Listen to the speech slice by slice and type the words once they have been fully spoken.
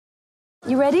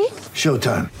You ready?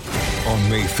 Showtime. On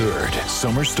May 3rd,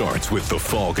 summer starts with The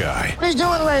Fall Guy. Let's do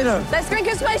it later. Let's drink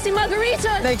a spicy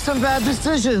margarita. Make some bad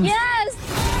decisions. Yes!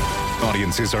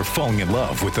 Audiences are falling in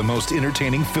love with the most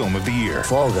entertaining film of the year.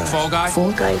 Fall Guy. Fall Guy?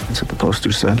 Fall Guy. That's what the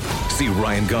poster said. See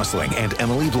Ryan Gosling and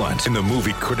Emily Blunt in the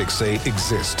movie critics say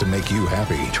exists to make you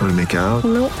happy. Trying to make it out?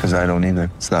 Nope. Because I don't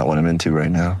either. It's not what I'm into right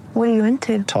now. What are you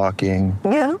into? Talking.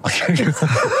 Yeah.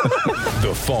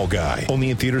 The Fall Guy.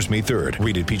 Only in theaters May 3rd.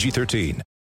 Rated PG-13.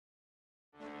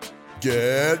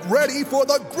 Get ready for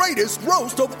the greatest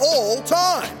roast of all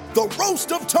time. The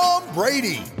Roast of Tom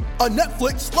Brady. A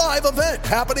Netflix live event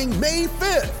happening May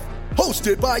 5th.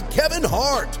 Hosted by Kevin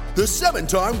Hart. The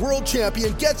 7-time world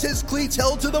champion gets his cleats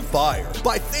held to the fire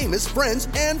by famous friends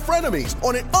and frenemies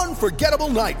on an unforgettable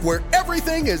night where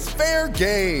everything is fair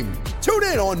game. Tune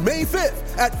in on May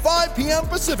 5th at 5 p.m.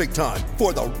 Pacific time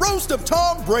for the Roast of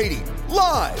Tom Brady.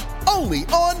 Live only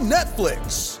on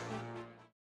Netflix.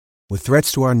 With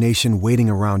threats to our nation waiting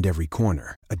around every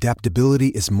corner, adaptability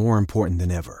is more important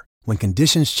than ever. When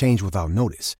conditions change without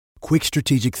notice, quick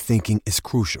strategic thinking is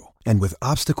crucial. And with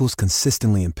obstacles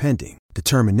consistently impending,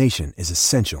 determination is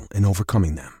essential in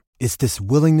overcoming them. It's this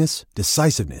willingness,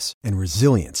 decisiveness, and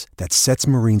resilience that sets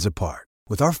Marines apart.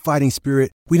 With our fighting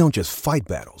spirit, we don't just fight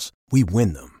battles, we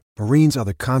win them. Marines are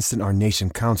the constant our nation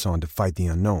counts on to fight the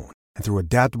unknown. And through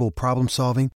adaptable problem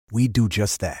solving, we do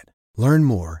just that. Learn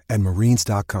more at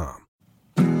marines.com.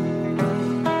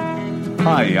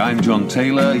 Hi, I'm John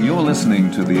Taylor. You're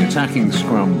listening to the Attacking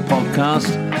Scrum podcast.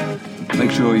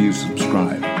 Make sure you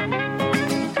subscribe.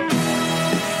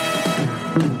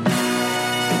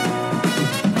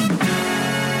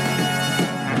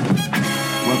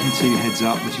 Welcome to Heads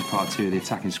Up, which is part 2 of the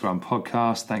Attacking Scrum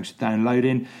podcast. Thanks for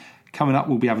downloading. Coming up,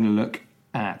 we'll be having a look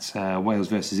at Wales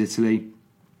versus Italy.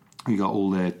 We got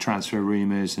all the transfer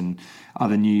rumours and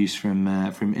other news from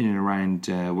in and around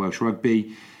Welsh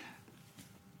rugby.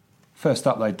 First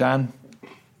up, though, Dan,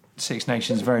 Six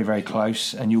Nations very, very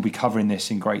close, and you'll be covering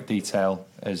this in great detail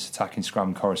as Attacking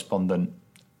Scrum correspondent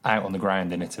out on the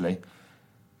ground in Italy.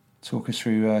 Talk us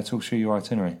through your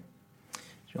itinerary.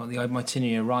 You know, the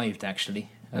itinerary arrived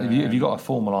actually. Have you got a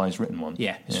formalised written one?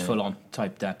 Yeah, it's full on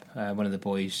typed up. One of the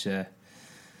boys,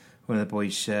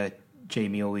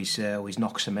 Jamie always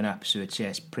knocks something up, so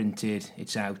it's printed,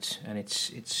 it's out, and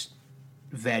it's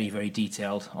very, very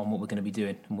detailed on what we're going to be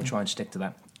doing, and we'll try and stick to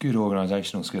that. Good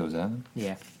organisational skills, there.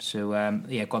 Yeah. So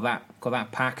got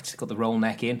that packed. Got the roll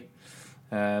neck in.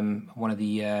 One of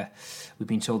the we've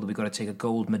been told that we've got to take a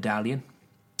gold medallion,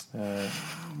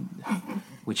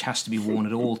 which has to be worn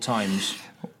at all times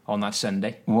on that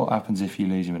Sunday. What happens if you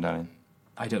lose your medallion?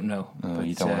 I don't know. But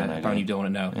you don't want to know. Apparently you don't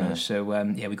want to know. Yeah. No. So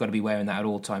we've got to be wearing that at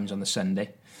all times on the Sunday.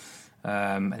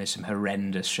 And there's some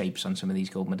horrendous shapes on some of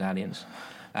these gold medallions.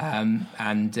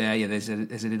 There's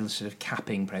a little sort of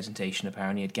capping presentation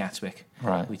apparently at Gatwick.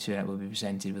 Right. We will be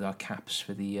presented with our caps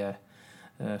for the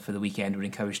weekend. We're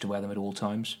encouraged to wear them at all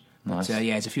times. Nice. But,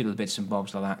 there's a few little bits and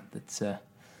bobs like that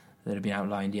have been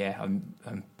outlined. Yeah,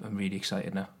 I'm really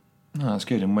excited now. Oh, that's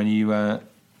good. And when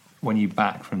you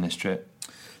back from this trip?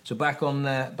 So back on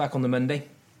the Monday,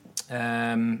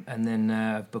 and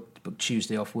then booked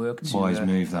Tuesday off work. Wise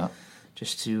move that.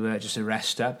 Just to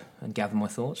rest up and gather my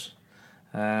thoughts.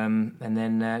 And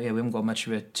then we haven't got much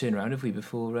of a turnaround, have we,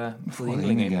 before the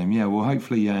England game? Yeah, well,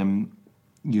 hopefully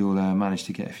you'll manage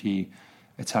to get a few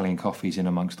Italian coffees in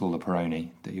amongst all the Peroni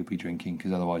that you'll be drinking,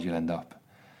 because otherwise you'll end up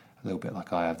a little bit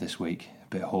like I have this week, a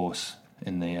bit hoarse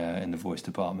in the voice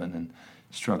department and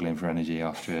struggling for energy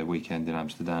after a weekend in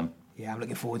Amsterdam. Yeah, I'm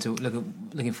looking forward to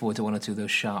one or two of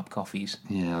those sharp coffees.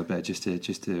 Yeah, I bet just to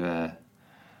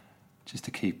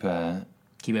keep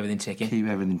everything ticking. Keep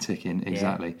everything ticking,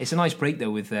 exactly. Yeah. It's a nice break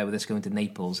though with us going to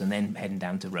Naples and then heading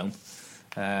down to Rome.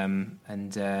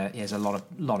 There's a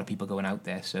lot of people going out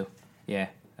there. So yeah,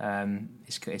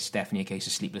 it's definitely a case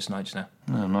of sleepless nights now.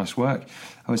 Oh, nice work.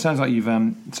 Oh, it sounds like you've got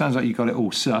it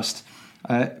all sussed.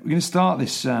 We're going to start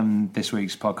this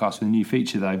week's podcast with a new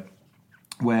feature though,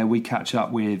 where we catch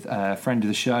up with a friend of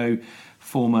the show,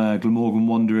 former Glamorgan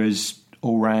Wanderers,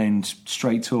 all-round,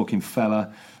 straight-talking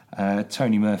fella,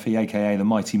 Tony Murphy, a.k.a. the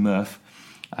Mighty Murph.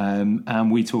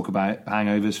 And we talk about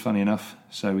hangovers, funny enough.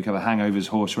 So we cover hangovers,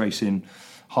 horse racing,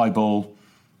 highball,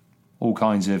 all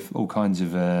kinds of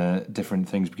different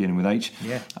things beginning with H.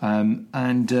 Yeah.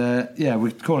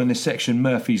 We're calling this section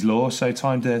Murphy's Law. So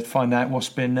time to find out what's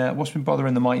been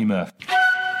bothering the Mighty Murph.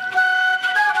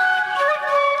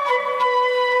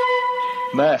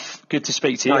 Murph, good to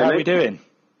speak to you. How are we doing?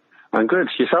 I'm good.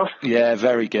 Yourself? Yeah,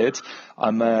 very good.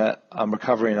 I'm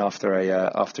recovering after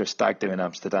a stag do in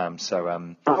Amsterdam. So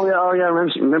Oh yeah. I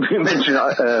remember you mentioned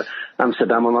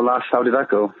Amsterdam on the last. How did that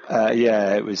go?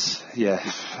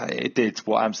 It did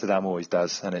what Amsterdam always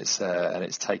does, and it's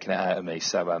taken it out of me.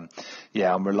 So I'm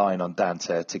relying on Dan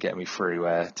to get me through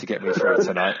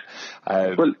tonight.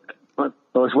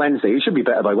 Well, it's Wednesday. You should be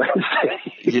better by Wednesday.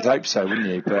 You'd hope so, wouldn't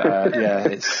you? But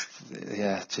it's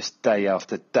just day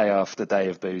after day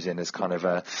of boozing has kind of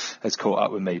has caught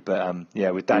up with me. But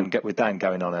with Dan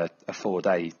going on a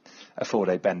 4-day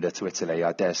bender to Italy,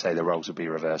 I dare say the roles will be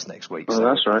reversed next week. Oh, so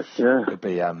that's right. Yeah,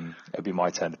 it'll be my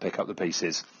turn to pick up the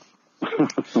pieces.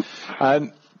 But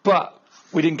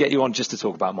we didn't get you on just to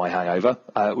talk about my hangover.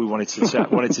 We wanted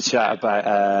to chat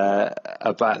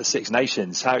about the Six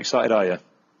Nations. How excited are you?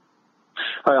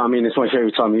 I mean, it's my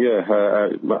favourite time of year.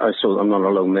 I'm not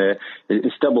alone there.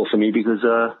 It's double for me because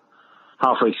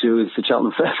halfway through it's the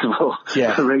Cheltenham Festival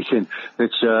racing,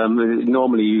 which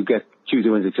normally you get Tuesday,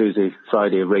 Wednesday, Thursday,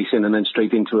 Friday of racing, and then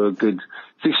straight into a good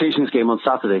Six Nations game on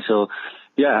Saturday. So,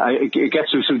 it gets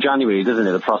through January, doesn't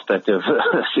it? The prospect of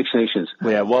Six Nations.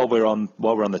 Well, yeah. While we're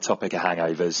on the topic of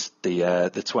hangovers, the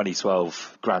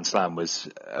 2012 Grand Slam was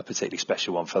a particularly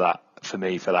special one for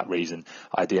me for that reason.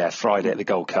 I had Friday at the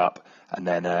Gold Cup, and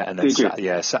then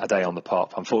Saturday on the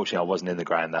pop. Unfortunately, I wasn't in the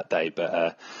ground that day,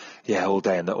 but all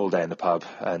day in the pub,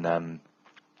 and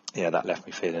that left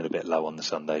me feeling a bit low on the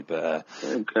Sunday, but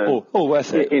all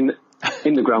worth it.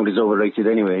 In the ground is overrated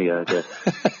anyway. Well,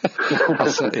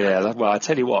 I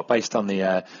tell you what, based on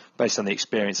the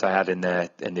experience I had in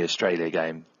the Australia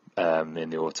game in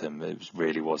the autumn, it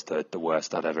really was the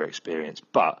worst I'd ever experienced.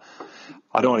 But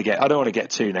I don't want to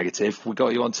get too negative. We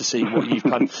got you on to see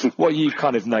what you've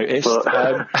kind of noticed.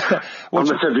 I'm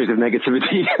the subject of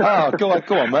negativity. Go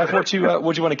on, Murph. What do you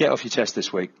want to get off your chest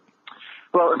this week?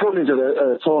 Well, going into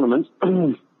the tournament.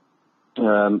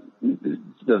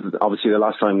 Obviously, the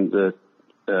last time the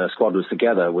squad was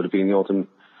together would have been the autumn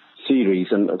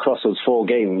series, and across those 4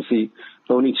 games, the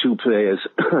only 2 players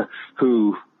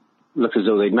who looked as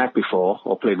though they'd met before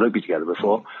or played rugby together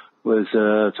before was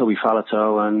Toby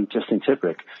Faletau and Justin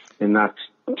Tipuric in that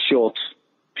short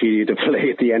period of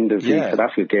play at the end of the South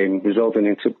Africa game, resulting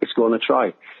in Tipuric scoring a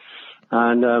try.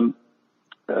 And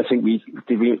I think we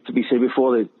say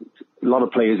before that a lot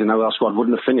of players in our squad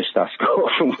wouldn't have finished that score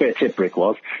from where Tipuric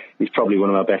was. He's probably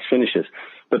one of our best finishers.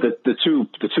 But the two,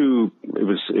 it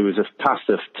was a pass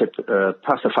to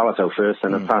Faletau first,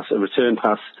 and a return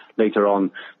pass later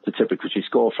on to Tipuric, which he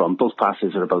scored from. Both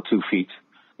passes are about 2 feet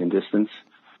in distance.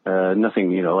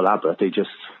 Nothing, elaborate. They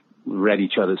just read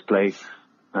each other's play,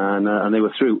 and they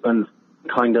were through. And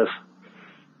kind of,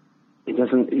 you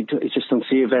just don't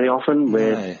see it very often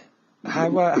where.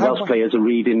 Welsh players are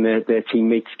reading their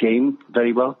teammates' game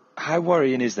very well. How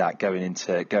worrying is that going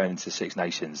into Six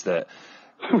Nations that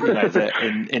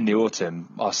that in the autumn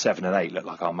our 7 and 8 look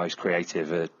like our most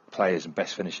creative players and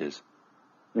best finishers?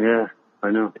 Yeah,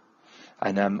 I know.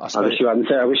 And I wish you hadn't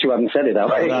said it that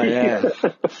way. No, yeah.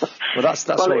 Well, that's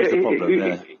always the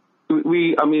problem.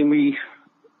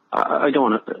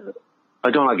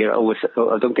 I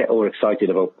don't get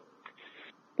overexcited about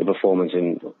the performance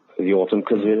in the autumn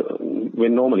because we're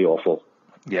normally awful.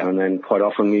 Yeah. And then quite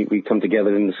often we come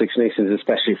together in the Six Nations,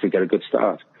 especially if we get a good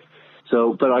start.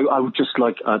 So, but I would just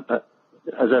like,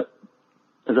 as a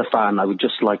fan, I would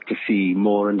just like to see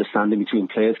more understanding between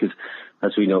players because,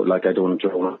 as we know, I don't want to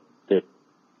draw on it.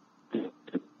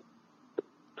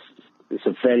 It's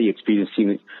a very experienced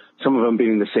team. Some of them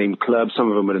been in the same club, some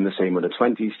of them were in the same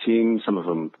under-20s team, some of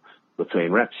them were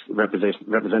playing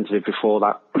representative before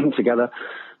that together.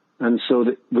 And so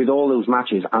with all those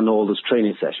matches and all those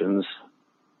training sessions,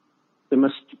 there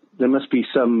must be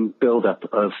some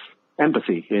build-up of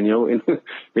empathy, in all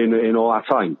that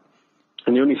time.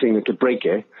 And the only thing that could break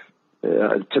it,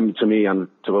 to me and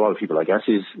to a lot of people, I guess,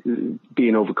 is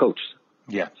being overcoached.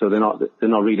 Yeah. So they're not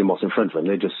reading what's in front of them.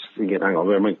 They're just thinking, hang on,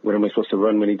 where am I supposed to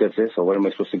run when he does this, or where am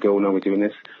I supposed to go now we're doing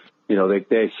this?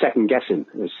 They're second guessing,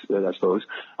 I suppose,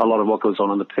 a lot of what goes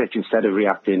on the pitch instead of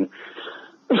reacting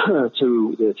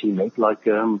to their teammate like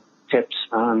Tips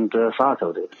and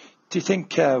Faletau did. Do you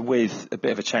think with a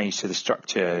bit of a change to the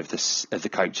structure of the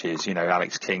coaches,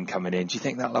 Alex King coming in, do you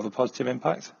think that'll have a positive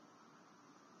impact?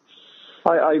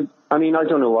 I mean, I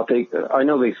don't know what I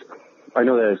know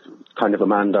there's kind of a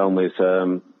man down with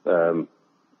Gatland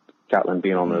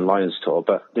being on the Lions tour,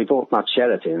 but they brought Matt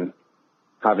Sheraton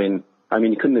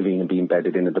he couldn't have even been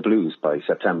bedded in at the Blues by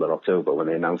September, October when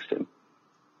they announced him.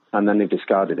 And then they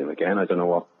discarded him again. I don't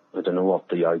know what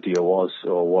the idea was,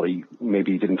 or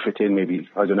maybe he didn't fit in, maybe,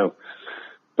 I don't know.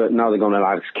 But now they're going to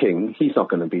Alex King. He's not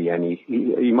going to be any.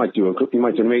 He might do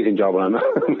an amazing job, and I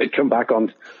might come back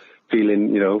on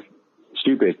feeling,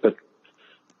 stupid. But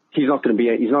he's not going to be.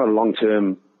 He's not a long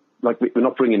term. Like, we're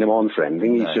not bringing him on for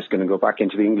anything. He's just going to go back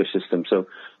into the English system. So,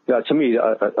 to me,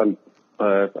 I'm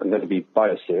going to be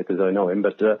biased here because I know him.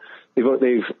 But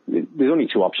there's only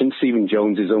two options. Stephen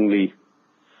Jones is already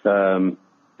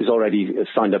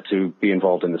signed up to be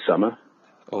involved in the summer.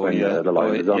 Or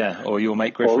you'll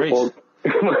make Griff Rees. Or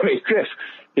my mate Griff.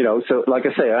 So like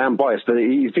I say, I am biased, but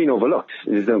he's been overlooked.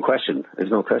 There's no question.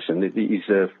 He's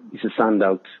a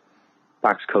standout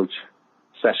backs coach,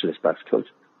 specialist backs coach,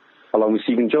 along with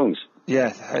Stephen Jones.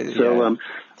 Yeah. So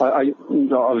I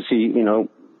obviously,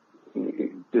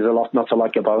 there's a lot not to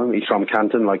like about him. He's from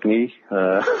Canton, like me.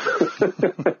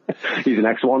 He's an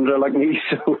ex-Wanderer, like me.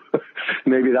 So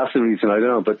maybe that's the reason. I don't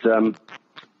know, but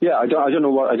I don't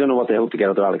know what they hope to get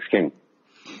out of Alex King.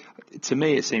 To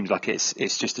me, it seems like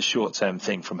it's just a short-term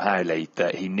thing from Howley,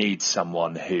 that he needs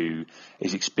someone who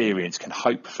is experienced, can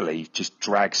hopefully just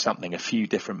drag a few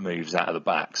different moves out of the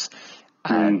backs,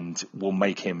 and will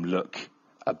make him look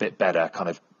a bit better, kind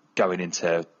of going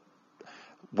into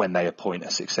when they appoint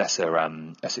a successor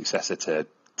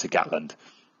to Gatland.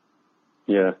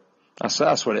 Yeah.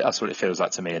 That's what it feels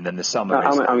like to me. And then the summer.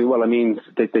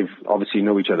 They've obviously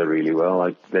know each other really well.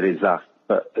 Like, there is that,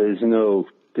 but there's no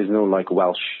like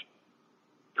Welsh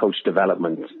coach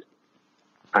development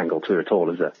angle to it at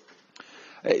all, is there?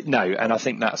 No, and I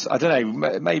think that's, I don't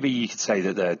know, maybe you could say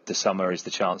that the summer is the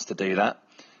chance to do that,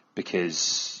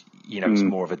 because it's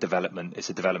more of a development. It's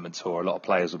a development tour. A lot of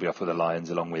players will be off with the Lions,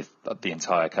 along with the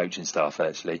entire coaching staff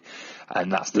actually,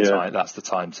 and that's the time. That's the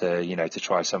time to to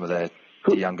try some of the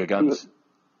younger guns.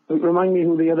 Remind me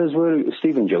who the others were.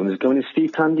 Stephen Jones is going. Is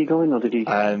Steve Tandy going, or did he?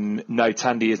 No,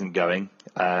 Tandy isn't going.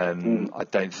 I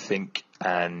don't think.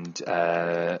 And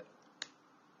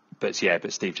but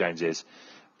Steve Jones is.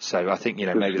 So I think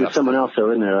maybe there's someone else though,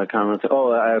 isn't there? I can't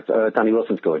remember. Danny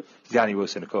Wilson's going. Danny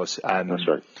Wilson, of course. That's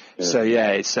right.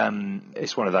 Yeah. So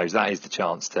it's one of those. That is the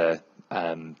chance to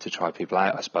try people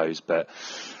out, I suppose. But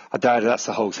I doubt that's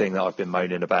the whole thing that I've been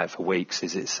moaning about for weeks.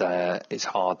 Is it's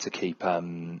hard to keep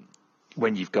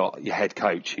when you've got your head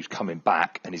coach who's coming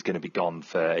back and he's going to be gone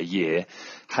for a year.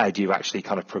 How do you actually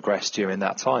kind of progress during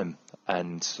that time?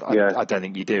 And I don't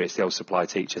think you do. It's the old supply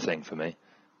teacher thing for me.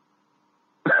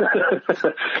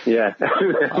 Yeah,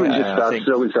 we just start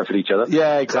throwing stuff at each other.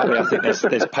 Yeah, exactly. I think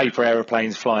there's paper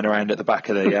aeroplanes flying around at the back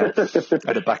of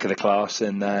the class,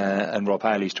 and Rob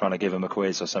Howley's trying to give him a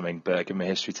quiz or something, but give him a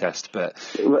history test. But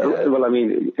well, I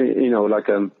mean, like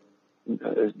on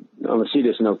a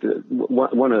serious note,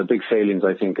 one of the big failings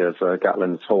I think of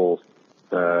Gatland's whole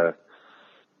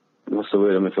what's the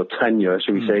word I'm looking for, tenure,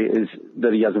 should we say, is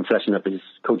that he hasn't freshened up his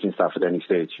coaching staff at any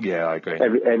stage. Yeah, I agree.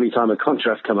 Every time a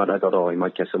contract come out, I thought, he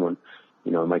might get someone,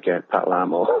 he might get Pat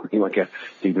Lam, or he might get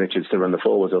Steve Richards to run the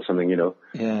forwards or something,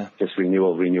 Yeah. Just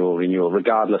renewal,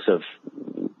 regardless of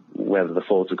whether the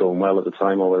forwards are going well at the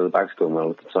time or whether the backs are going well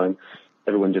at the time.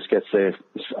 Everyone just gets there.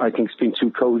 I think it's been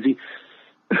too cosy.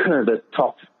 The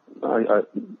top, I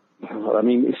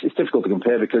mean, it's difficult to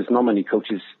compare because not many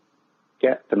coaches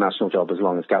get the national job as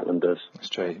long as Gatland does. That's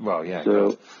true. Well, yeah.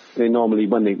 So they normally,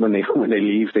 when they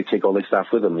leave, they take all their staff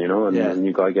with them, and the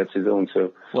new guy gets his own.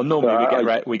 So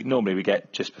normally we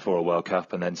get just before a World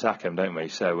Cup and then sack him, don't we?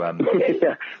 So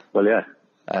yeah. Well, yeah.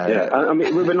 I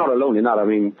mean, we're not alone in that. I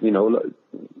mean,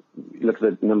 look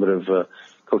at the number of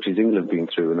coaches England have been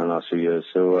through in the last few years.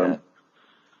 So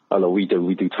although we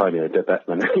do tiny a bit better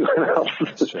than anyone else.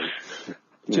 That's true.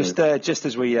 Just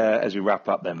as we wrap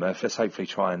up then, Murph, let's hopefully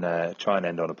try and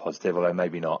end on a positive, although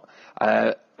maybe not.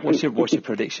 What's your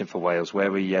prediction for Wales? Where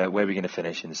are we going to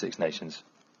finish in the Six Nations?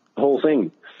 The whole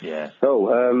thing. Yeah.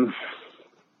 Oh,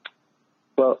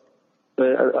 well,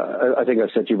 I think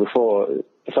I've said to you before.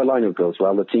 If our lineup goes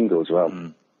well, the team goes well.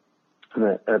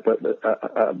 But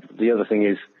the other thing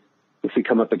is, if we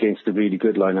come up against the really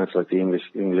good lineups like the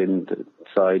England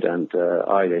side and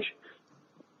Irish,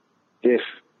 if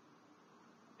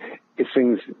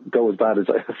things go as bad as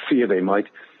I fear they might,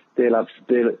 they'll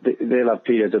have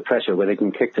periods of pressure where they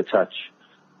can kick to touch,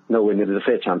 knowing that there's a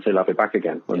fair chance they'll have it back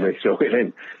again when they throw it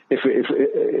in. If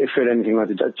it's anything like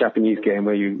the Japanese game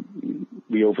where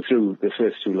we overthrew the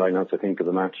first two lineouts, I think, of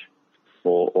the match,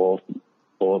 or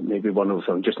maybe one of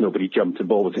them, just nobody jumped, the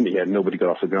ball was in the air, nobody got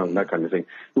off the ground, that kind of thing.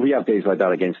 If we have days like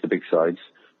that against the big sides,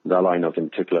 that lineup in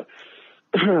particular,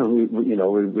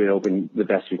 we're hoping the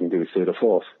best we can do is third or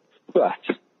fourth. But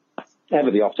ever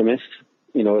the optimist,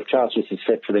 if Charles is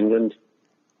fit for England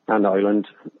and Ireland,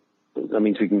 that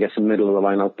means we can get some middle of the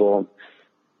line-out ball.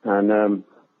 And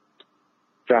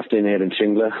drafting Aaron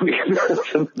Schingler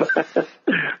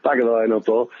back of the lineup,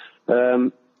 Paul.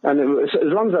 And as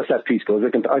long as that set piece goes, I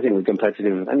think we're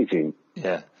competitive with any team.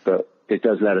 Yeah. But it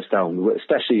does let us down,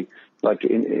 especially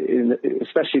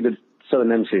especially the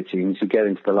Southern Hemisphere teams who get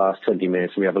into the last 20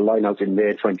 minutes and we have a line out in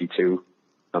their 22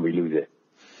 and we lose it.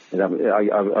 And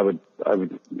I would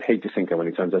hate to think how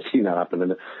many times I've seen that happen.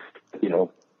 And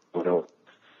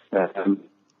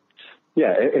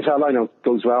if our line out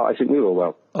goes well, I think we will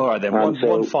well. All right then.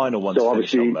 One final one to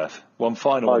finish on, Murph. One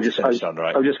final one to finish on,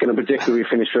 right? I'm just going to predict that we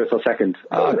finish first or second.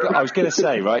 I was going to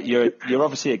say, right? You're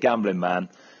obviously a gambling man.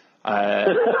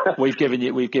 We've given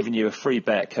you a free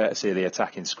bet courtesy of the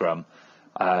Attacking Scrum.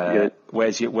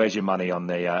 Where's your money on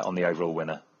the overall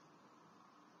winner?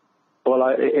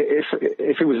 Well,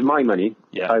 if it was my money,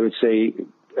 I would say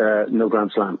no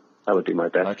Grand Slam. That would be my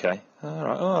bet. Okay, all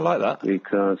right. Oh, I like that.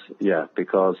 Because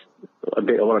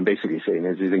what I'm basically saying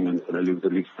is England's going to lose the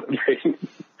league game.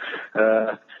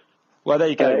 Well, there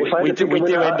you go. We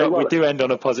do end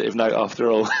on a positive note after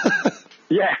all.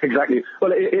 Yeah, exactly.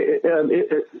 Well,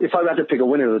 if I had to pick a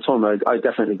winner of the tournament, I'd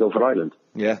definitely go for Ireland.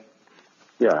 Yeah.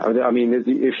 Yeah, I mean,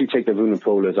 if you take the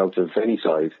Vunipolas out of any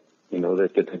side, they're going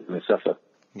to suffer.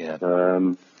 Yeah.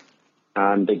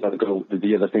 And they've got to go.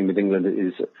 The other thing with England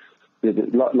is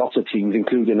lots of teams,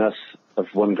 including us,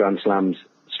 have won Grand Slams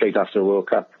straight after the World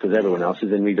Cup because everyone else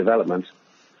is in redevelopment.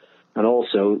 And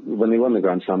also, when they won the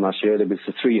Grand Slam last year, there was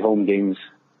the 3 home games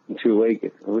and 2 away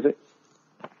games. What was it?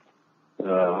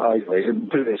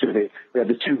 We had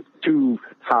the two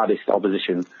hardest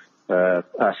opposition,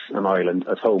 us and Ireland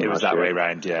at home. It was that way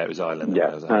round, yeah. It was Ireland.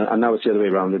 Yeah, and now it's the other way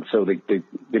around. And so they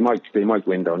might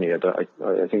win down here, but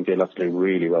I think they'll have to play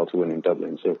really well to win in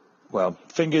Dublin. So. Well,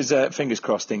 fingers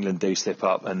crossed England do slip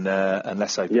up, and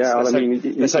let's hope.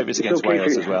 Let's hope it's against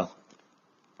Wales as well.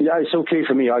 Yeah, it's okay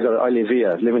for me. I live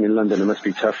here. Living in London, it must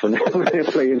be tough when they're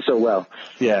playing so well.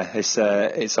 Yeah,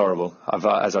 it's horrible.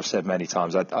 As I've said many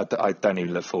times, I don't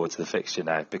even look forward to the fixture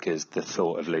now because the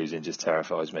thought of losing just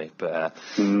terrifies me. But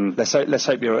let's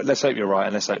hope you're right,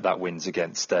 and let's hope that wins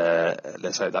against.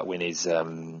 Let's hope that win is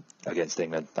against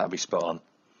England. That'd be spot on.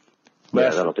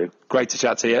 Yeah, that'll do. Great to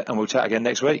chat to you, and we'll chat again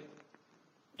next week.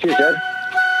 Cheers, Ed.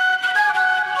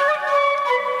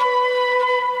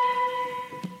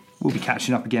 We'll be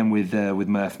catching up again with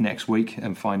Murph next week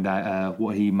and find out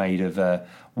what he made of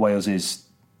Wales's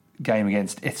game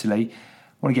against Italy. I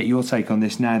want to get your take on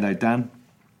this now, though, Dan.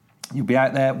 You'll be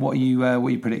out there. What are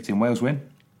you predicting? Wales win?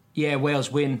 Yeah,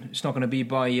 Wales win. It's not going to be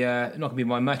by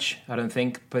much, I don't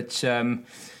think. But I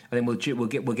think we'll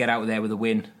get out there with a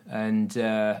win, and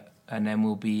then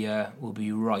we'll be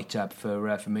right up for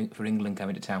England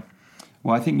coming to town.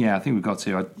 Well, I think we've got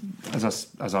to.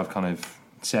 As I've kind of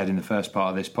said in the first part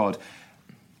of this pod,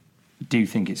 I do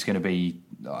think it's going to be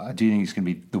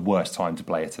the worst time to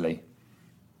play Italy.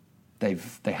 They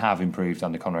have improved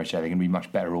under Conor O'Shea. They're going to be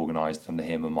much better organised under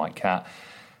him and Mike Catt.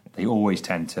 They always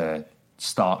tend to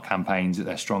start campaigns at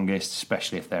their strongest,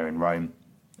 especially if they're in Rome.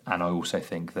 And I also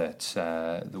think that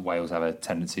the Wales have a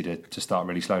tendency to start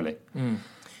really slowly.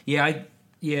 Yeah,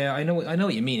 I know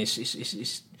what you mean.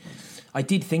 It's I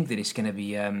did think that it's going to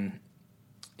be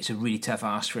it's a really tough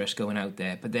ask for us going out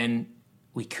there, but then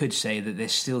we could say that they're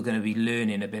still going to be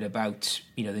learning a bit about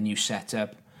the new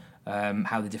setup,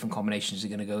 how the different combinations are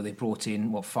going to go. They brought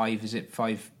in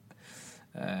five?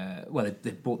 Well,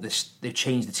 they've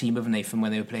changed the team, haven't they, from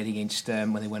when they were playing against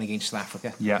when they went against South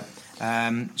Africa? Yeah.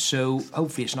 So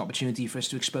hopefully it's an opportunity for us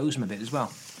to expose them a bit as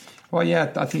well. Well,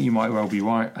 yeah, I think you might well be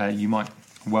right.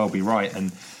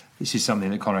 And this is something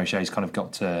that Conor O'Shea's kind of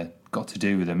got to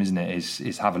do with them, isn't it?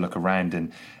 Is have a look around,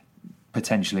 and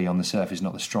potentially on the surface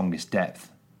not the strongest depth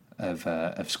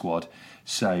of squad.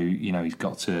 So he's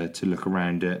got to look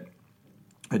around at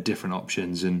different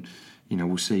options, and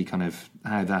we'll see kind of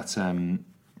how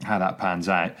that pans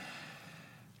out.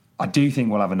 I do think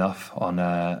we'll have enough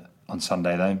on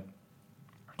Sunday, though.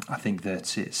 I think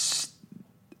that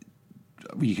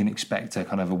you can expect a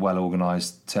kind of a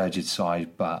well-organised, turgid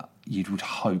side, but you would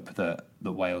hope that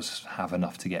Wales have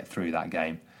enough to get through that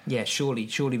game. Yeah, surely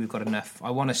we've got enough. I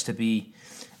want us to be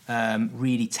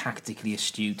really tactically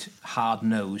astute,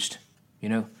 hard-nosed,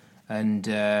 and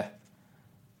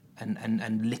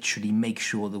literally make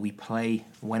sure that we play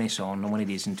when it's on, and when it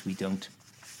isn't, we don't.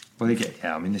 Well,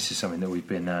 this is something that we've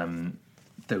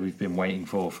been waiting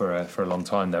for a long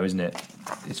time, though, isn't it?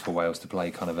 It's for Wales to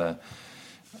play kind of a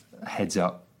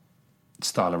heads-up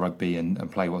style of rugby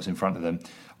and play what's in front of them.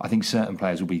 I think certain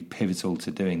players will be pivotal to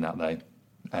doing that, though.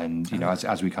 And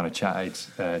as we kind of chatted,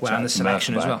 and the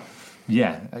selection as well.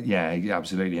 Yeah,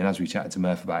 absolutely. And as we chatted to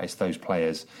Murph about, it's those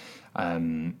players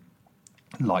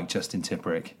like Justin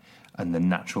Tipuric and the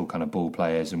natural kind of ball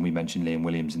players, and we mentioned Liam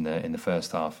Williams in the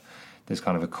first half. There's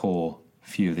kind of a core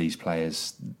few of these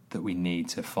players that we need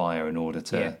to fire in order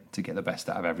to get the best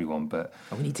out of everyone. But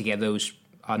we need to get those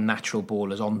our natural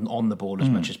ballers on the ball as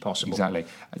much as possible. Exactly.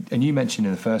 And you mentioned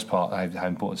in the first part how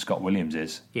important Scott Williams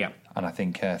is. Yeah. And I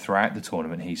think throughout the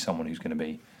tournament he's someone who's going to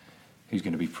be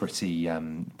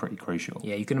pretty crucial.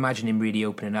 Yeah, you can imagine him really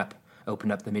open up the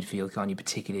midfield, can't you?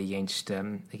 Particularly against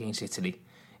Italy,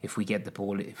 if we get the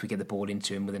ball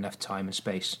into him with enough time and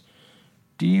space.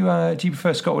 Do you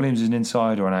prefer Scott Williams as an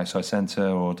inside or an outside centre,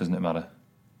 or doesn't it matter?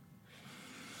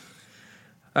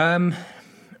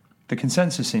 The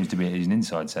consensus seems to be he's an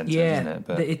inside centre, doesn't it?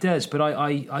 But it does. But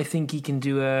I think he can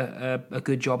do a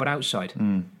good job at outside,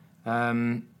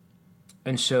 and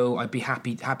so I'd be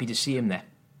happy to see him there.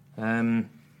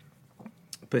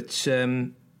 But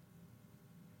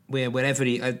wherever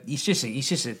he's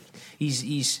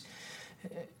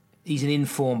an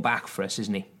informed back for us,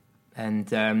 isn't he?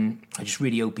 And I just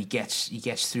really hope he gets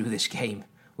through this game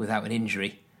without an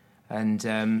injury, and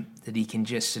that he can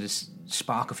just sort of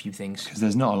spark a few things. Because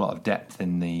there's not a lot of depth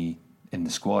in the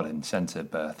squad in centre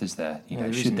berth, is there?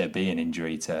 Should there be an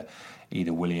injury to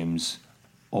either Williams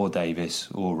or Davis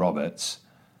or Roberts,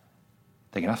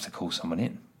 they're going to have to call someone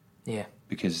in. Yeah.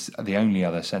 Because the only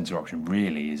other centre option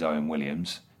really is Owen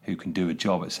Williams, who can do a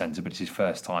job at centre, but it's his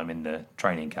first time in the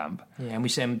training camp. Yeah, and we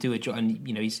say him do a job, and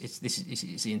it's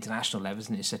the international level,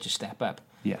 isn't it? It's such a step up.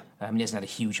 Yeah, he hasn't had a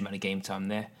huge amount of game time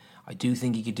there. I do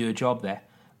think he could do a job there,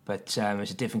 but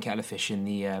it's a different kettle of fish in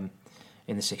the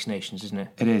Six Nations, isn't it?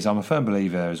 It is. I'm a firm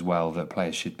believer as well that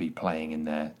players should be playing in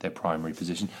their primary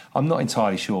position. I'm not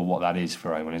entirely sure what that is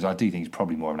for Owen Williams. I do think he's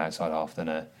probably more of an outside half than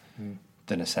a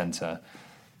centre.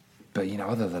 But,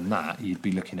 other than that, you'd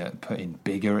be looking at putting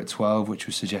Bigger at 12, which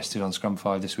was suggested on Scrum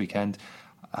 5 this weekend.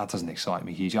 That doesn't excite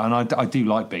me hugely. And I do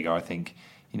like Bigger. I think,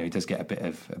 he does get a bit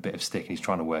of stick and he's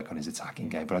trying to work on his attacking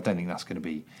game, but I don't think that's going to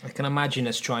be... I can imagine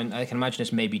us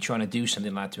maybe trying to do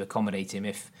something like that to accommodate him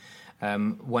if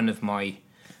one of my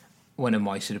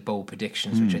sort of bold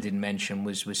predictions, which I didn't mention,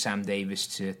 was Sam Davis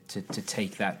to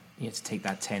take that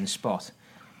 10 spot.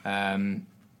 And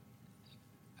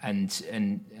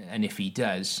if he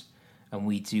does, and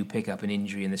we do pick up an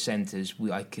injury in the centres,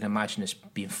 I can imagine us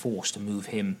being forced to move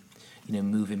him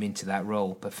into that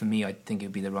role. But for me, I think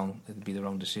it'd be the wrong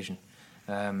decision.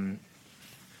 And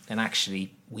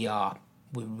actually, we're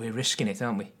risking it,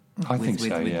 aren't we? I think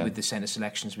so. With the centre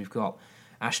selections we've got,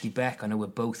 Ashley Beck, I know we're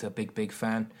both a big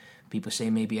fan. People say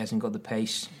maybe he hasn't got the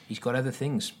pace. He's got other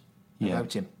things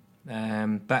about him.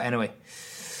 But anyway.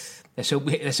 Let's hope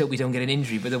we don't get an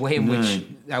injury. But the way in which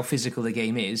how physical the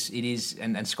game is,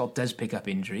 and Scott does pick up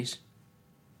injuries.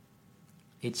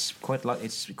 It's quite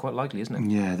likely, isn't it?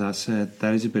 Yeah,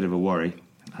 that is a bit of a worry.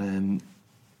 I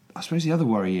suppose the other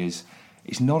worry is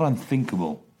it's not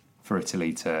unthinkable for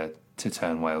Italy to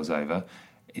turn Wales over.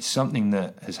 It's something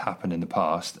that has happened in the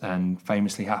past and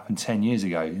famously happened 10 years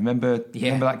ago. Remember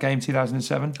that game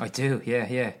 2007? I do.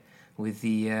 Yeah. With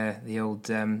the old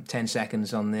 10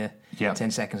 seconds on the 10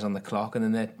 seconds on the clock,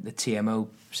 and then the TMO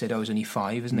said, "Oh, it was only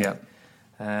 5, isn't it?"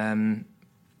 Yeah.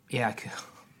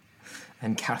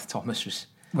 And Gareth Thomas was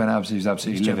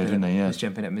absolutely livid, didn't he? Yeah, he was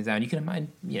jumping up and down. You can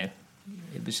imagine,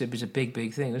 it was a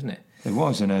big thing, wasn't it? It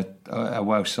was, in a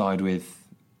Welsh side with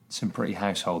some pretty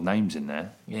household names in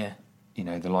there. Yeah,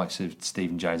 the likes of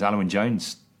Stephen Jones, Alwyn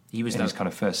Jones. He was in his kind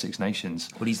of first Six Nations.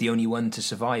 Well, he's the only one to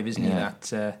survive, isn't he?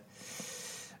 That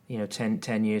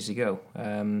 10 years ago.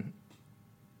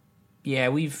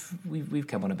 We've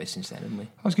come on a bit since then, haven't we?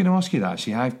 I was going to ask you that,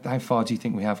 actually. How far do you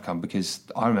think we have come? Because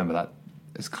I remember that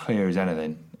as clear as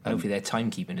anything. Hopefully their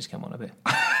timekeeping has come on a bit.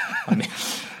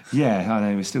 Yeah, I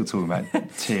know. We're still talking about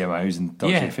TMOs and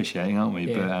dodgy officiating, aren't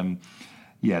we? Yeah.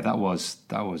 But that was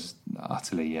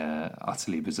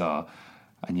utterly bizarre.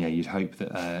 And you'd hope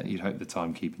that the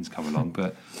timekeeping's come along.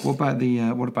 But what about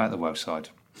the Welsh side?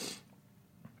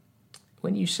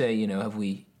 When you say, have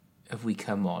we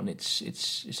come on?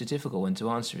 It's a difficult one to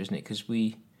answer, isn't it? Because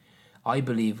I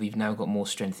believe we've now got more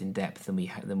strength in depth than we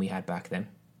had back then.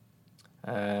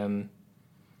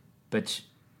 But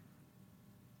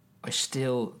I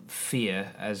still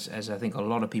fear, as I think a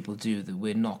lot of people do, that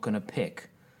we're not going to pick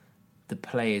the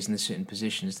players in the certain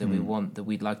positions that we want, that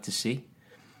we'd like to see.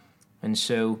 And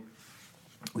so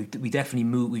we definitely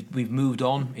we've moved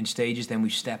on in stages. Then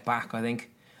we've stepped back, I think.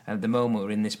 And at the moment,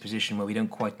 we're in this position where we don't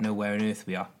quite know where on earth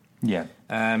we are. Yeah.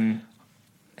 And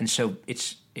so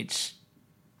it's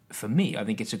for me, I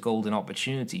think it's a golden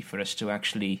opportunity for us to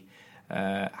actually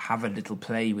have a little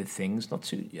play with things, not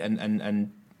to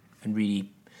and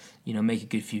really, make a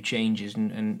good few changes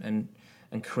and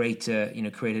create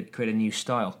a new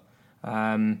style.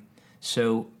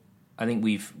 So I think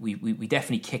we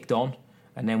definitely kicked on,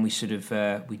 and then we sort of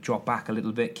we dropped back a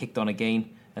little bit, kicked on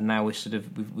again, and now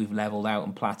we've leveled out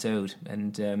and plateaued.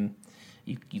 And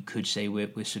you could say we're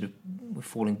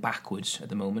falling backwards at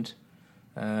the moment.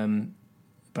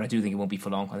 But I do think it won't be for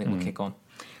long. I think we'll kick on.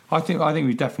 I think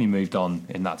we've definitely moved on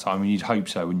in that time. I mean, you'd hope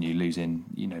so, wouldn't you?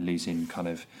 Losing kind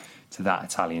of to that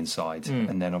Italian side,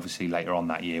 and then obviously later on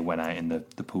that year went out in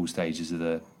the pool stages of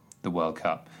the World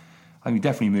Cup. I think we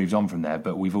definitely moved on from there,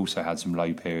 but we've also had some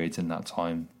low periods in that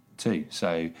time too.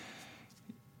 So,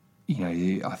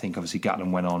 I think obviously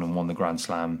Gatland went on and won the Grand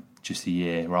Slam just a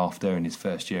year after in his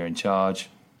first year in charge.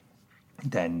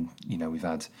 Then, we've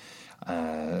had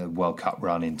World Cup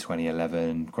run in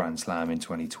 2011, Grand Slam in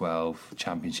 2012,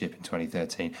 Championship in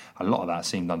 2013. A lot of that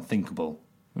seemed unthinkable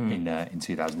in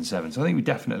 2007. So I think we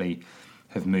definitely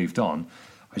have moved on.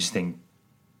 I just think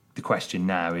the question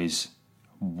now is,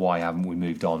 why haven't we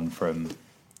moved on from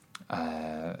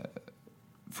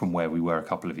where we were a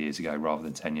couple of years ago rather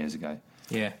than 10 years ago?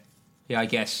 Yeah, I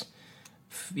guess.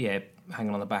 Yeah,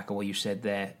 hanging on the back of what you said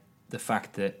there, the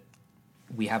fact that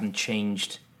we haven't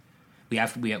changed. We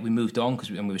moved on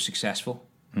because we were successful,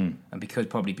 and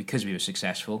because we were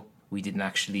successful, we didn't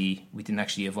actually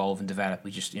evolve and develop.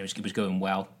 We just it was going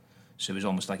well, so it was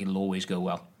almost like it'll always go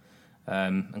well.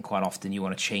 And quite often you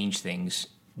want to change things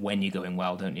when you're going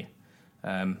well, don't you?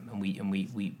 And we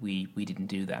didn't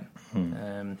do that.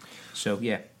 So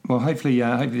yeah. Well, hopefully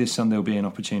this Sunday will be an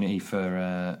opportunity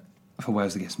for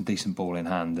Wales to get some decent ball in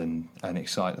hand and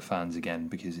excite the fans again,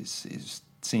 because it's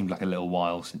seemed like a little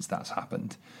while since that's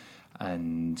happened.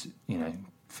 And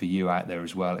for you out there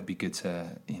as well, it'd be good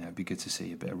to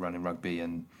see a bit of running rugby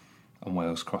and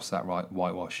Wales cross that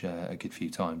whitewash a good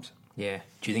few times. Yeah.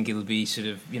 Do you think it'll be sort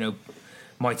of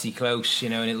mighty close,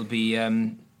 and it'll be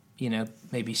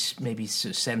maybe sort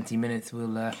of 70 minutes?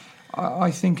 I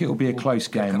think it'll be a close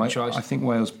game. I think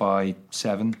Wales by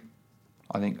 7.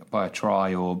 I think by a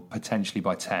try or potentially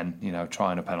by 10,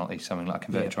 try and a penalty, something like a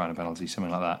converted try and a penalty, something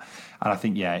like that. And I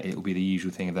think, it will be the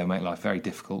usual thing if they make life very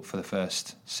difficult for the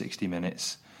first 60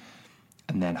 minutes.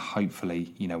 And then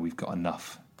hopefully, we've got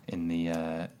enough in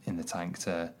the tank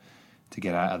to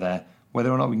get out of there. Whether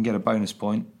or not we can get a bonus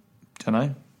point, don't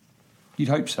know. You'd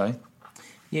hope so.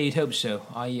 Yeah, you'd hope so.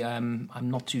 I'm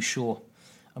not too sure.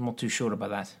 I'm not too sure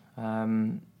about that.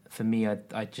 For me,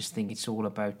 I just think it's all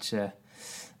about the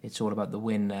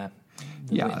win. I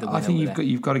think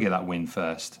you've got to get that win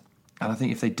first. And I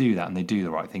think if they do that and they do the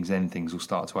right things, then things will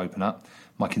start to open up.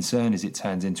 My concern is it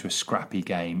turns into a scrappy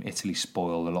game. Italy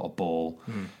spoil a lot of ball,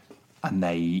 and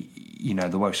they,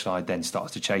 the Welsh side then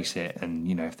starts to chase it. And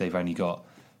if they've only got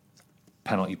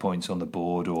penalty points on the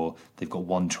board, or they've got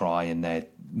one try and they're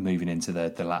moving into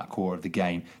the latter quarter of the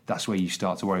game, that's where you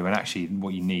start to worry. When actually,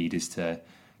 what you need is to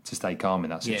stay calm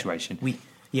in that situation. We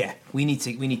need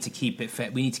to keep it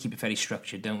fairly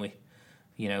structured, don't we?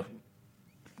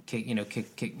 Kick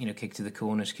to the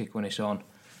corners, kick when it's on,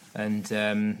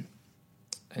 and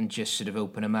just sort of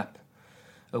open them up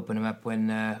when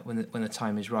the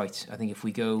time is right. I think if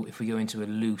we go into a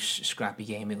loose, scrappy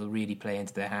game, it will really play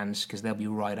into their hands, because they'll be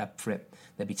right up for it.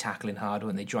 They'll be tackling hard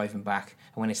when they drive them back,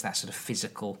 and when it's that sort of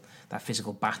physical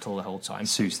battle the whole time, it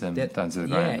suits them down to the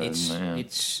ground.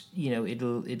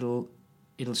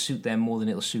 It'll suit them more than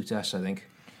it'll suit us, I think.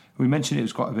 We mentioned it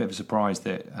was quite a bit of a surprise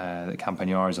that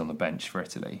Campagnaro is on the bench for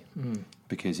Italy,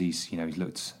 because he's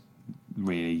looked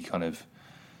really kind of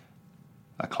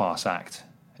a class act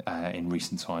in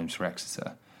recent times for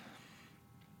Exeter.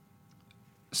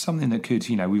 Something that could,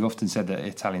 we've often said that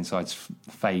Italian sides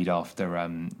fade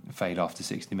after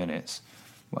 60 minutes.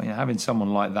 Well, having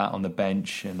someone like that on the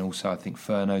bench, and also I think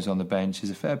Furno's on the bench,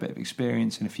 is a fair bit of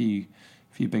experience and a few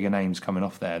bigger names coming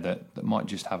off there that might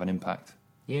just have an impact.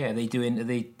 Yeah, are they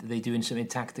doing something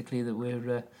tactically that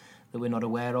we're not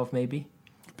aware of? Maybe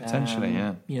potentially,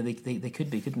 yeah. They could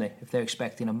be, couldn't they? If they're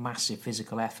expecting a massive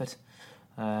physical effort,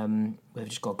 we've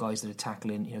just got guys that are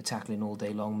tackling all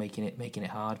day long, making it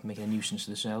hard, making a nuisance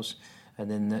to themselves, and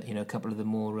then a couple of a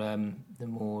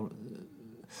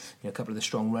couple of the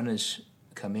strong runners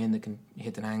come in that can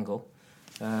hit an angle.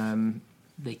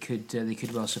 They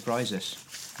could well surprise us.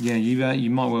 Yeah, you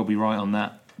might well be right on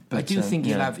that. But I do think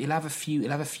he'll have a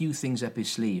few things up his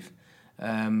sleeve.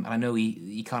 And I know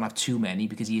he can't have too many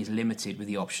because he is limited with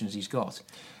the options he's got.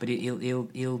 But he'll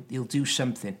do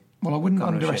something. Well, I wouldn't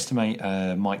underestimate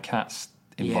Mike Catt's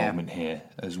involvement here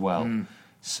as well.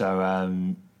 So a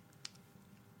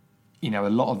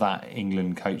lot of that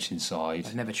England coaching side.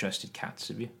 I've never trusted Catts,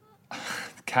 have you?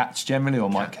 cats generally, or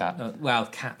Mike Cat? Well,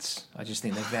 cats. I just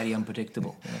think they're very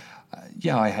unpredictable.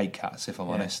 Yeah, I hate cats, if I'm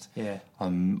honest. Yeah.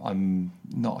 I'm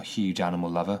not a huge animal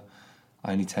lover.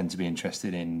 I only tend to be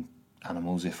interested in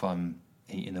animals if I'm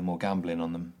eating them or gambling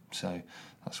on them. So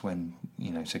that's when,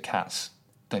 so cats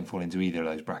don't fall into either of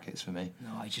those brackets for me. No,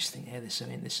 I just think there's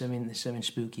something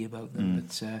spooky about them.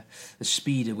 But the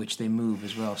speed at which they move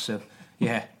as well. So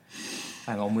yeah,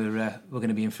 hang on, we're going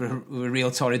to be in for a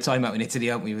real torrid time out in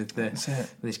Italy, aren't we? With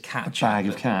this cat bag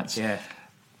of cats. Yeah.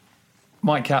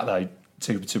 Mike Cat though,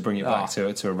 to bring it back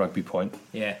to a rugby point.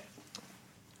 Yeah.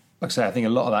 Like I say, I think a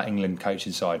lot of that England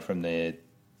coaching side from the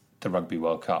Rugby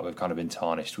World Cup have kind of been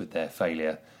tarnished with their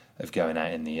failure of going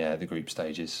out in the group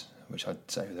stages, which I'd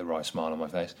say with a right smile on my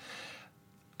face.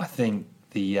 I think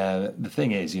the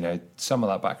thing is, some of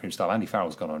that backroom stuff, Andy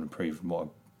Farrell's gone on and proven what a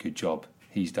good job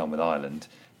he's done with Ireland.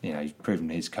 He's proven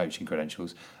his coaching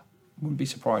credentials. Wouldn't be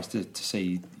surprised to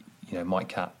see, Mike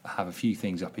Cat have a few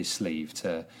things up his sleeve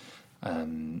to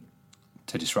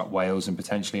disrupt Wales and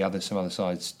potentially some other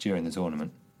sides during the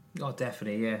tournament. Oh,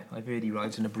 definitely, yeah. I've heard he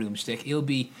rides on a broomstick. He's a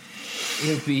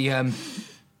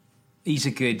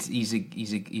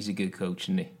good coach,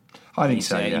 isn't he? I think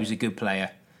so. He was a good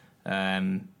player,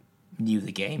 knew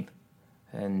the game,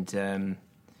 and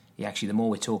actually, the more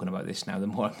we're talking about this now, the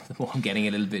more I'm getting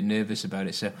a little bit nervous about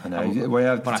it. So I know we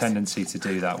have the tendency to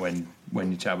do that when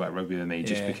you chat about rugby with me,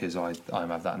 just because I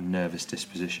have that nervous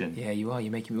disposition. Yeah, you are.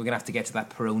 You're making. We're going to have to get to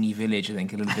that Peroni village, I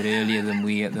think, a little bit earlier than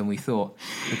we thought.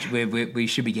 Which we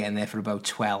should be getting there for about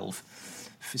 12.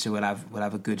 So we'll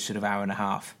have a good sort of hour and a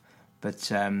half.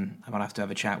 But I'm going to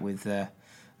have a chat with the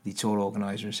tour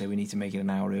organiser and say we need to make it an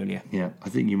hour earlier. Yeah, I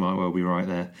think you might well be right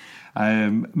there.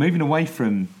 Moving away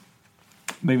from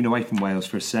Wales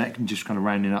for a sec, and just kind of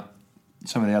rounding up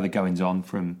some of the other goings on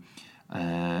from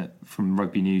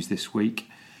rugby news this week.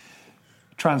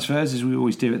 Transfers, as we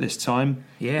always do at this time.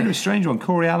 Yeah, bit of a strange one.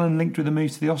 Corey Allen linked with a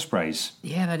move to the Ospreys.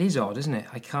 Yeah, that is odd, isn't it?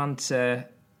 I can't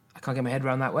get my head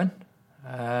around that one.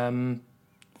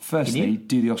 Firstly,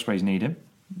 do the Ospreys need him?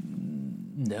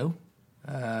 No,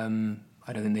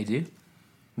 I don't think they do.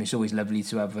 I mean, it's always lovely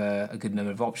to have a good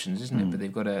number of options, isn't it? But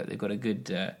they've got a good.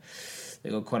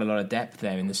 They've got quite a lot of depth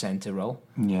there in the centre role.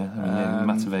 Yeah,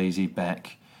 Matavesi,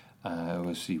 Beck,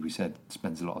 obviously we said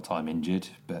spends a lot of time injured,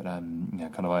 but kind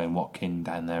of Owen Watkin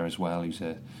down there as well, who's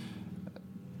a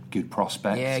good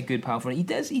prospect. Yeah, good powerful. He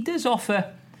does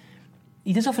offer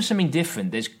something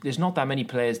different. There's not that many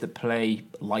players that play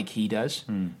like he does.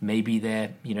 Maybe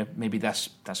that's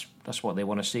what they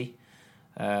want to see,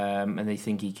 and they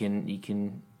think he can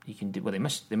do. Well, they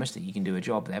must think he can do a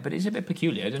job there. But it's a bit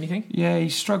peculiar, don't you think? Yeah, he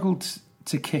struggled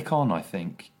to kick on, I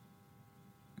think,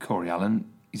 Corey Allen.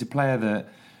 He's a player that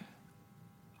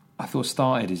I thought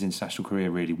started his international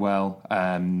career really well,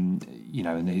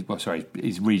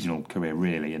 his regional career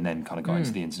really, and then kind of got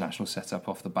into the international setup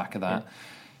off the back of that.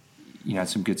 Yeah. Had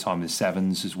some good time with the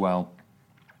Sevens as well.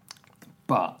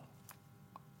 But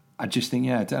I just think,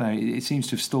 I don't know, it seems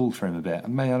to have stalled for him a bit.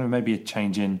 Maybe a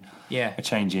change in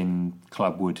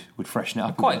club would freshen it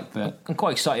up a bit. But I'm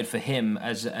quite excited for him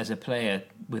as a player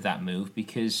with that move,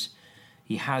 because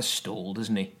he has stalled,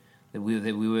 hasn't he? We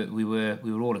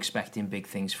were all expecting big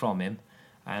things from him,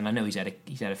 and I know he's had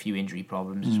a few injury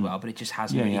problems as well, but it just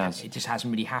hasn't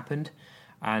really happened.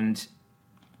 And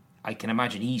I can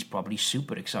imagine he's probably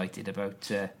super excited about.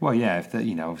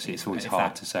 Obviously it's always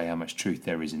hard to say how much truth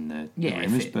there is in the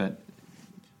rumours, but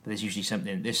there's usually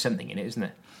something. There's something in it, isn't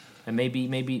there? And maybe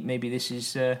this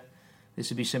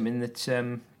would be something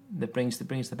that brings the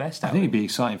best out. I think it'd be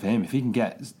exciting for him if he can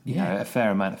get a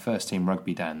fair amount of first team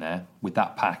rugby down there with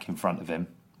that pack in front of him.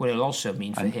 Well, it'll also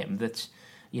mean for him that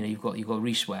you've got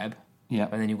Rhys Webb,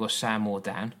 and then you've got Sam Moore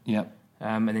down,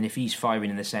 and then if he's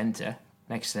firing in the centre.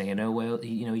 Next thing you know,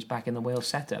 he's back in the Wales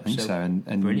setup. I think so,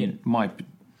 and brilliant. We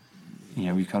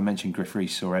kind of mentioned Griff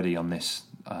Rhys already on this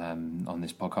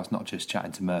podcast, not just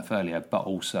chatting to Murph earlier, but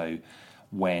also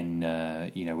when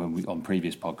we on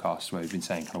previous podcasts where we've been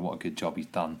saying kind of what a good job he's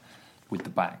done with the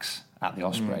backs at the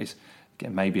Ospreys.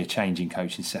 Maybe a change in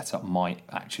coaching setup might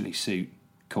actually suit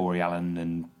Corey Allen,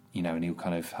 and he'll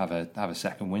kind of have a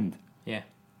second wind. Yeah.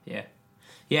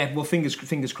 Well,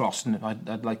 fingers crossed, and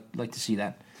I'd like to see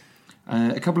that.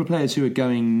 A couple of players who are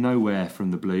going nowhere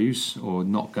from the Blues, or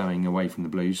not going away from the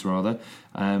Blues, rather.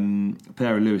 A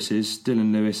pair of Lewises,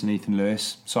 Dylan Lewis and Ethan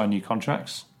Lewis, signed new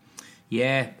contracts.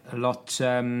 Yeah, a lot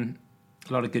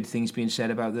of good things being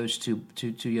said about those two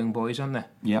young boys, aren't there?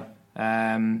 Yeah.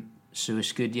 So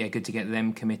it's good. Yeah, good to get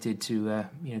them committed to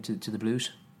the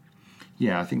Blues.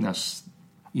 Yeah, I think that's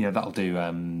that'll do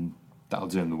them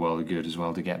the world of good as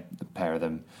well, to get a pair of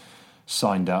them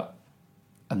signed up.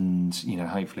 and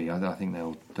hopefully, I think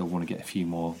they'll want to get a few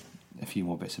more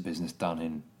bits of business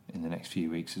done in the next few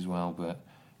weeks as well. But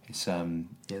it's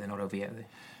they're not over yet, are they?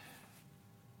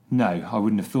 No, I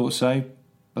wouldn't have thought so.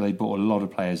 But they brought a lot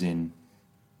of players in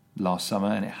last summer,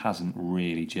 and it hasn't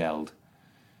really gelled.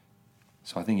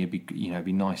 So I think it'd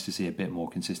be nice to see a bit more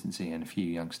consistency and a few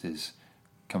youngsters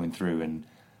coming through and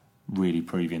really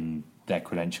proving their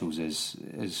credentials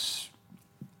as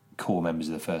core members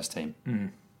of the first team.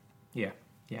 Yeah,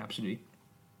 absolutely.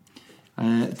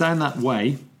 Down that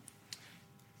way,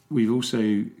 we've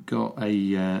also got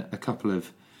a couple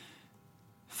of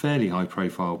fairly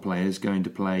high-profile players going to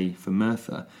play for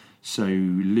Merthyr. So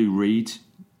Lou Reed,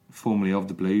 formerly of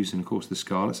the Blues and of course the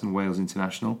Scarlets and Wales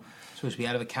International. Supposed to be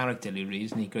out of a character, Lou Reed,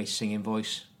 isn't he? Great singing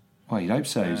voice. Well, you'd hope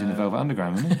so. He's in the Velvet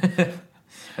Underground, isn't he?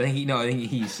 I think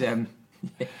he's.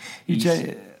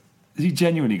 He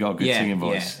genuinely got a good singing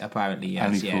voice. Yeah, apparently, yes.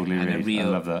 And he's called Lou Reed. I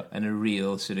love that. And a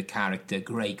real sort of character,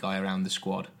 great guy around the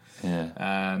squad.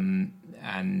 Yeah.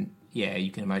 And yeah,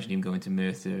 you can imagine him going to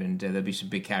Merthyr, and there'll be some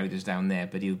big characters down there,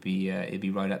 but he'll be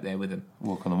right up there with them.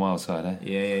 Walk on the wild side, eh?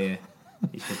 Yeah.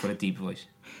 He's got a deep voice.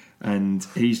 And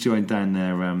he's joined down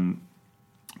there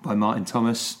by Martin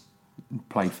Thomas,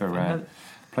 played for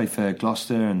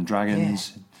Gloucester and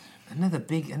Dragons. Yeah. Another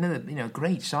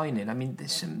great signing. I mean,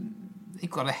 they've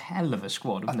got a hell of a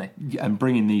squad, haven't they? And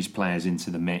bringing these players into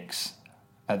the mix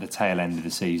at the tail end of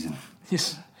the season,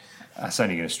 that's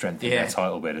only going to strengthen their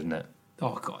title bid, isn't it?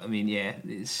 Oh God! I mean,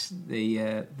 it's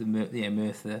the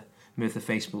Merthyr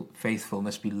faithful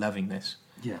must be loving this.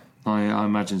 Yeah, I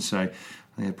imagine so.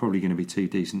 They're probably going to be two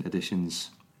decent additions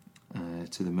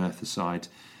to the Merthyr side.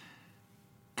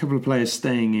 A couple of players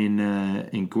staying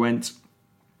in Gwent.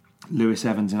 Lewis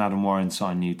Evans and Adam Warren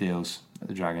signed new deals at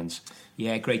the Dragons.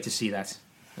 Yeah, great to see that.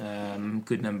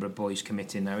 Good number of boys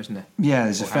committing now, isn't there? Yeah,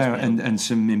 there's a fair and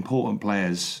some important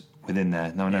players within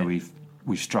there. Now I know we've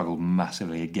struggled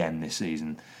massively again this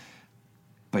season,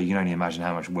 but you can only imagine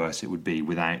how much worse it would be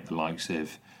without the likes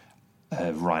of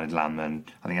Reinhard Landman.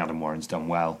 I think Adam Warren's done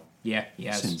well. Yeah, he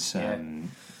has.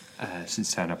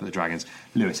 Since turning up at the Dragons.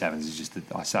 Lewis Evans is just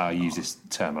I use this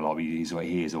term a lot, but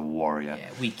he is a warrior.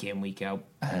 Yeah, week in, week out.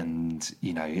 And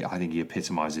I think he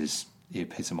epitomises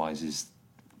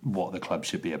what the club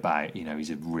should be about. He's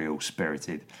a real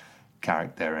spirited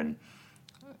character and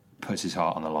puts his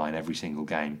heart on the line every single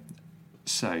game.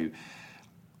 So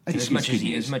as much as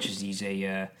he's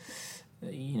a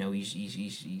he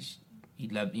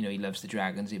loves the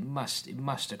Dragons, it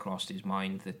must have crossed his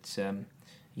mind that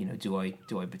do I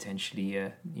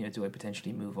potentially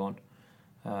move on,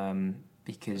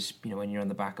 because when you're on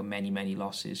the back of many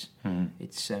losses,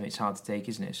 it's hard to take,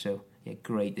 isn't it? So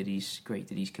great that he's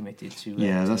committed to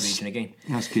the region again.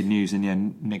 That's good news.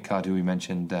 And Nick Card, who we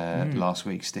mentioned last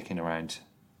week, sticking around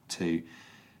too.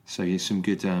 So some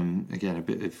good again, a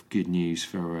bit of good news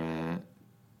for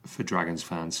Dragons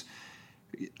fans.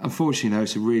 Unfortunately, though,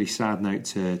 it's a really sad note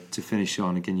to finish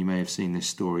on. Again, you may have seen this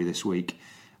story this week.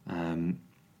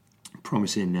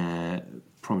 Promising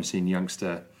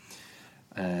youngster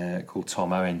called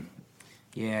Tom Owen.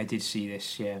 Yeah, I did see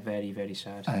this. Yeah, very, very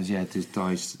sad. Just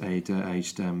died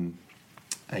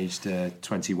aged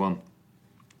 21,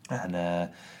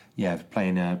 and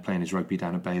playing his rugby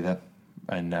down at Bather,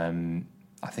 and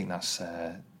I think that's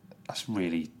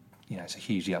really. It's a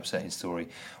hugely upsetting story.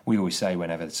 We always say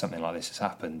whenever something like this has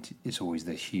happened, it's always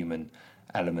the human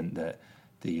element that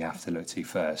you have to look to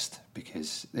first,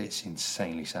 because it's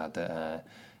insanely sad that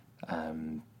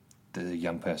the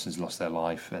young person's lost their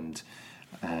life, and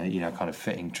kind of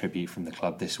fitting tribute from the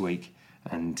club this week,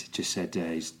 and just said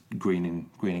he's green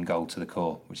and gold to the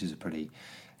core, which is a pretty,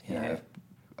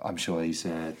 I'm sure he's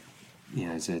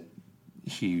it's a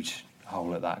huge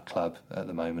hole at that club at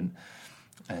the moment.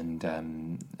 And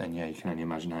you can only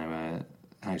imagine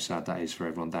how sad that is for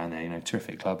everyone down there.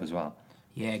 Terrific club as well.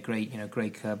 Yeah, great.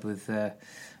 Great club with a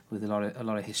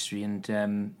lot of history,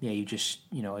 and you just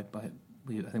I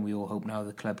think we all hope now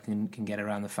the club can get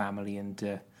around the family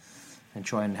and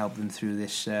try and help them through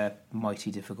this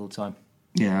mighty difficult time.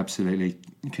 Yeah, absolutely.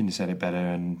 You couldn't have said it better,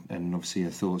 and obviously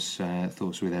the thoughts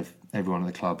with everyone at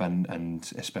the club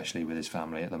and especially with his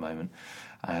family at the moment.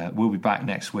 We'll be back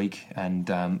next week, and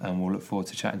we'll look forward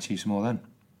to chatting to you some more then.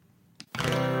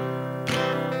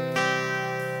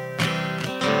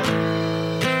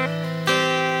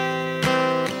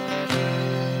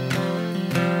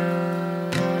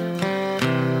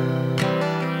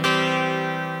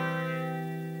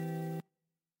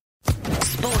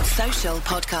 Sports Social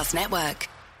Podcast Network.